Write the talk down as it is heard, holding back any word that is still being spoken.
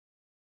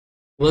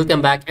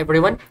Welcome back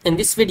everyone. In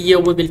this video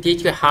we will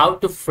teach you how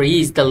to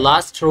freeze the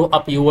last row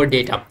of your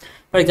data.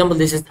 For example,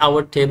 this is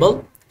our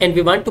table and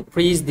we want to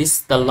freeze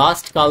the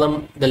last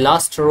column, the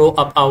last row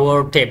of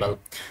our table.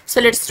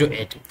 So let's do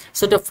it.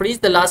 So to freeze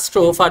the last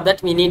row, for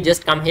that we need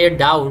just come here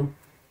down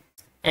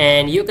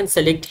and you can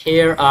select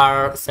here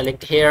or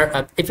select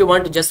here. If you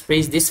want to just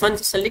freeze this one,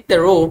 select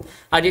the row,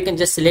 or you can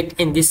just select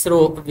in this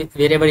row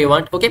wherever you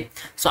want. Okay,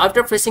 so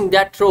after pressing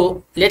that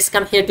row, let's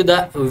come here to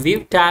the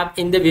view tab.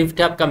 In the view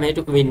tab, come here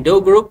to window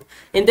group.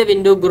 In the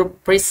window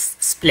group, press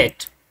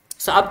split.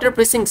 So after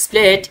pressing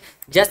split,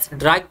 just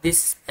drag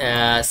this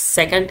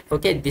second,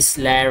 okay, this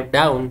layer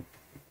down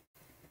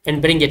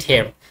and bring it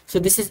here. So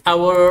this is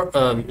our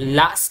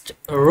last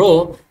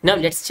row. Now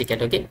let's check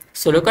it. Okay,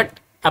 so look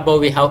at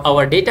above, we have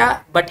our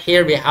data, but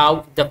here we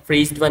have the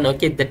freezed one.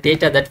 Okay, the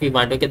data that we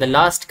want. Okay, the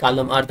last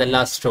column or the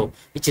last row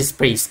which is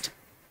freezed.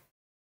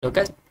 Look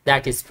at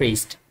that is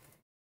freezed.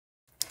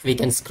 We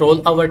can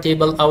scroll our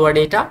table, our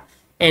data,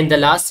 and the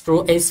last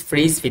row is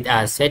freeze with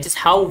us. So it is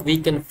how we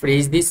can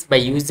freeze this by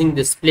using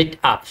the split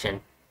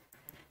option.